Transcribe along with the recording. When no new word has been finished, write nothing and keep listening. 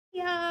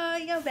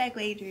Yo, back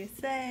with Adria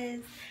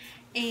Says,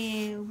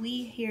 and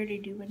we here to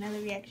do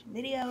another reaction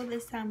video.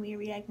 This time we are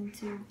reacting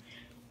to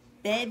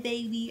Bhad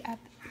Bhabie. I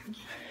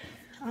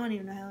don't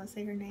even know how to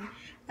say her name.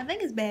 I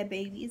think it's Bhad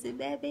Bhabie. Is it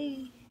Bhad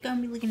Bhabie? Gonna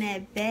be looking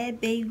at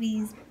Bhad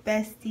Bhabie's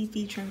Bestie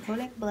featuring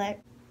Kodak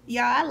Black.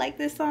 Y'all, I like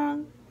this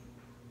song,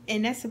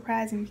 and that's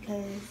surprising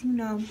because, you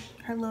know,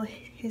 her little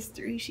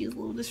history, she was a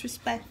little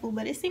disrespectful,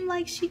 but it seemed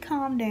like she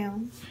calmed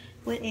down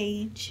with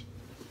age.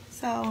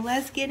 So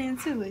let's get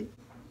into it.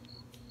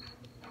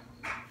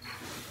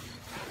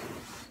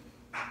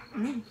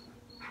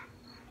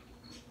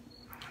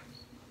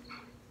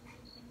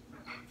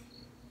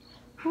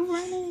 Who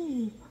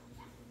running?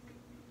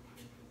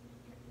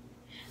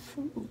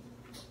 Ooh.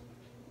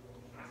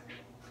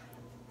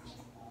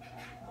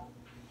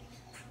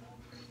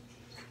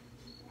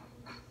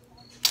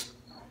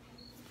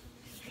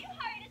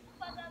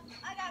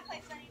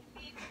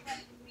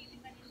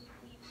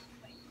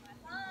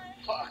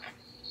 Fuck.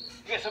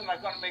 Guess I'm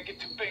not gonna make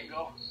it to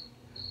bingo.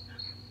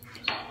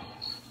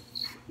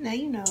 Now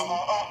you know.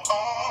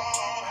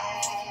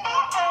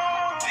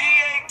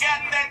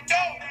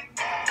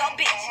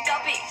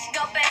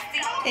 Go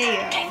bestie.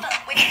 Can't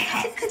fuck with these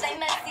hoes cause they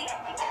messy.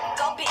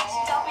 Go bitch,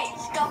 go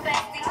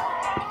bestie.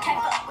 Can't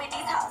fuck with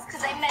these hoes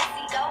cause they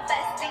messy. Go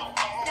bestie.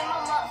 Then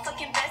my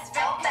motherfucking best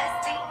friend,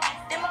 bestie.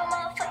 Then my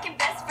motherfucking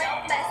best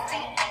friend,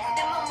 bestie.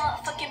 Then my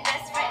motherfucking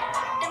best friend.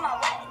 Then my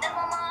what? Then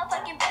my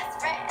motherfucking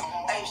best friend.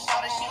 Hey,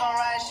 shorty, she gon'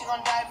 ride, she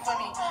gon' die for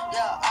me.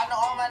 Yeah, I know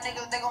all my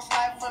niggas, they gon'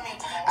 slide for me.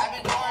 I be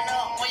going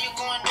up when you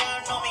going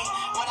down on me.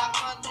 When I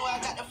come through,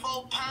 I got the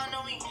 4 pound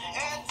on me.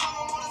 Every time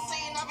I wanna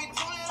sing, I be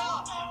tooling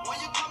up.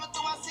 When you coming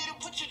through, I see to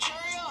put your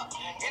cherry up.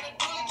 In a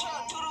dually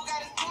truck, Doodle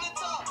got his tooling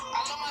up. I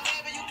love my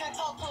baby, you can't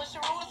talk to us,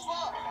 your rude as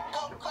fuck.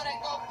 Go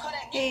Kodak,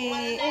 get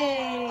money.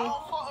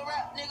 All for a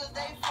rap, niggas,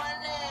 they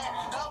funny.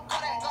 Go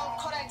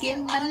Kodak, Get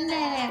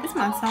money. This is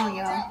my song,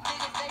 y'all.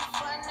 Niggas, they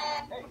funny.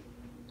 Hey,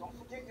 don't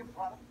forget your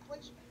product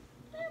placement.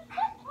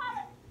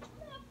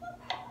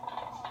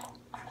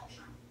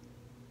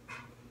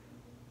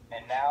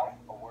 And now,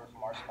 a word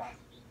from our sponsors.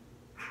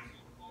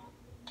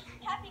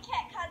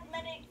 Copycat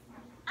Cosmetics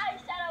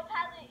eyeshadow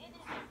palette. It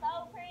is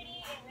so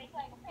pretty. It makes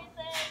like a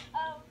princess.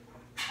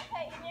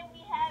 Okay, and then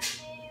we have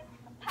this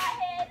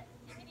potheads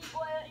CBD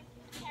oil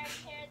infused hair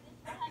care. This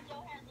will have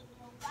your hair look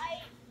real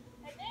bright.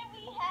 And then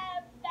we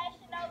have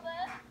Fashion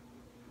Nova.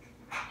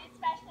 These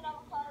Fashion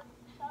Nova clothes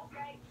are so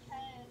great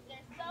because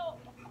they're just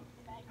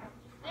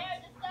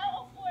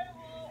so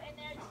affordable and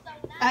they're just so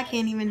nice. I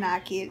can't even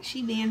knock it.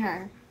 She being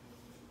her.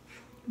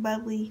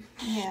 Bubbly.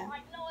 Yeah.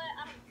 Like, you know what?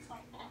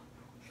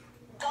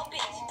 Go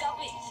bitch, go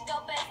bestie.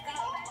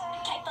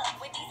 Can't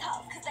fuck with these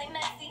hoes cause they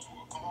messy.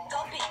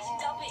 Go bitch,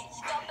 go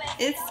bestie.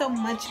 It's so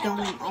much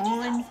going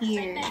on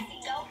here.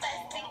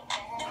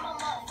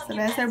 So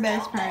that's her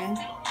best friend.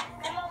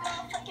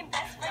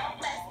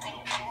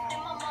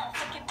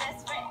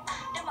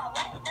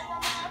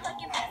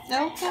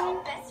 Okay.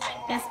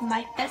 That's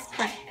my best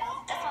friend.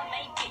 That's my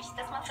main bitch,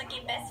 that's my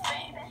fucking best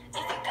friend. If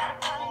you got a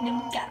problem, then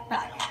you got a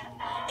problem.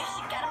 If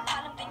she got a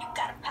problem, then you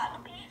got a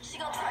problem. She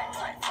gon' twerk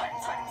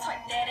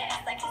that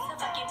ass like it's her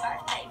fucking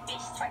birthday,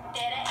 bitch. Twerk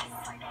that ass.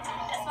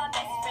 That's my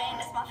best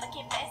friend, that's my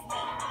fucking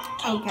bestie.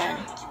 Okay.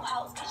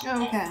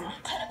 Okay.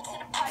 Put up to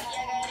the party,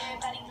 I got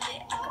everybody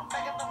lit. I can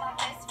brag about my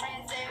best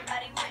friends,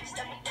 everybody rich.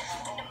 Don't be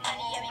dishing with the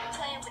money, I be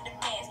playing with the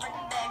bands.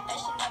 Working back,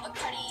 fashion of a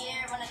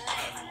Cartier on the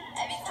legs.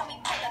 Every time we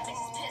pull up,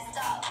 bitches pissed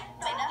off.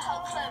 Make the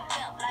whole club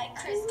jump like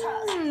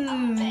crisscross.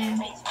 I'm a bad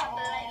bitch,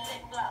 poppin' like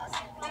lip gloss.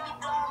 We be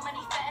blowing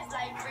money fast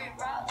like Rick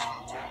Ross.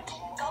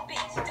 Go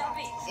bitch, go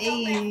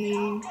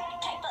bestie.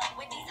 Can't fuck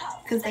with these hoes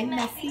Cause they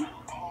messy.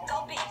 Go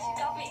bitch,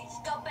 go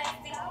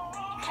bestie.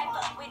 Can't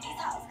fuck with these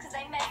hoes cause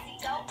they messy.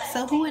 Go bestie.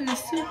 So who in the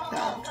suit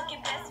though?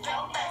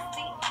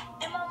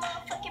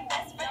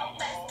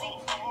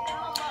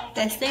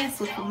 That stance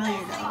was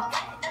familiar though.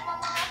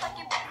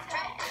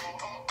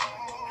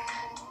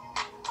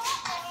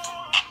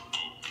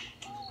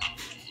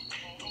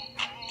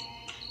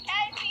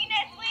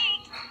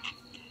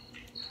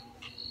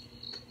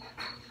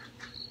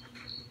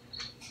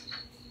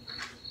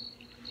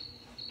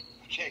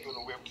 Can't go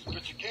nowhere with this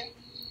bitch again.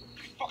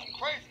 You fucking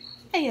crazy.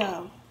 Hey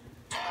yo.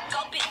 Go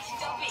bitch,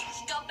 go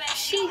bestie.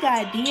 She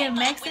got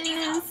DMX in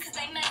this.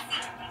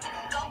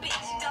 Go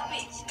bitch, go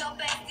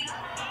bestie.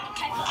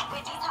 Can't fuck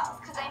with these hoes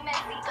cause they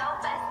messy. Go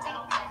bestie.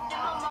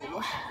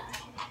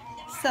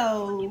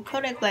 So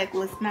Kodak Black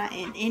was not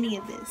in any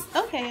of this.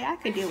 Okay, I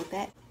could deal with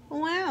that.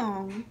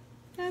 Wow.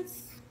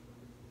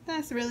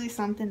 That's really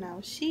something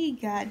else. She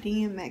got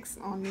DMX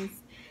on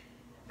this.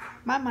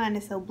 My mind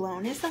is so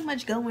blown. There's so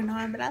much going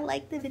on, but I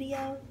liked the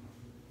video.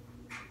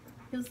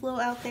 It was a little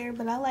out there,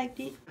 but I liked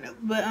it.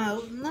 But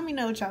let me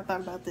know what y'all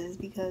thought about this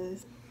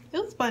because it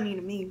was funny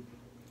to me,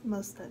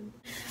 most of it.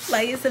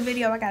 Like, it's a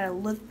video I gotta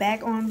look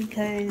back on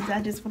because I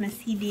just want to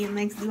see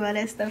DMX do all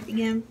that stuff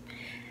again.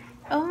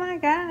 Oh my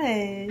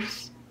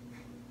gosh.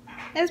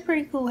 That's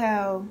pretty cool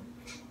how,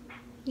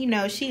 you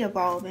know, she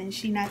evolving.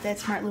 She not that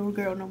smart little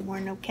girl no more.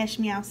 No catch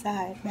me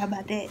outside. How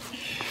about that?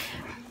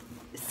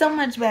 so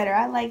much better.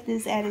 I like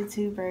this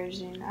attitude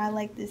version. I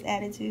like this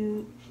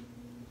attitude.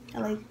 I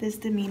like this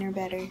demeanor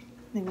better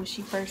than when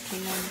she first came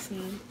on the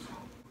scene.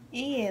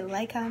 And yeah,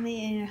 like, comment,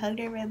 and hug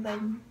that red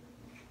button.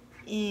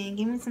 And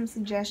give me some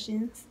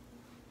suggestions.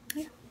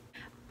 Yeah.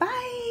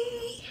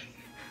 Bye!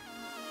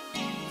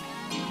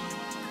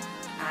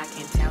 I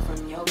can tell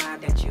from your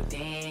mouth that you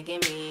digging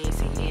me.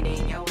 See it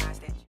in your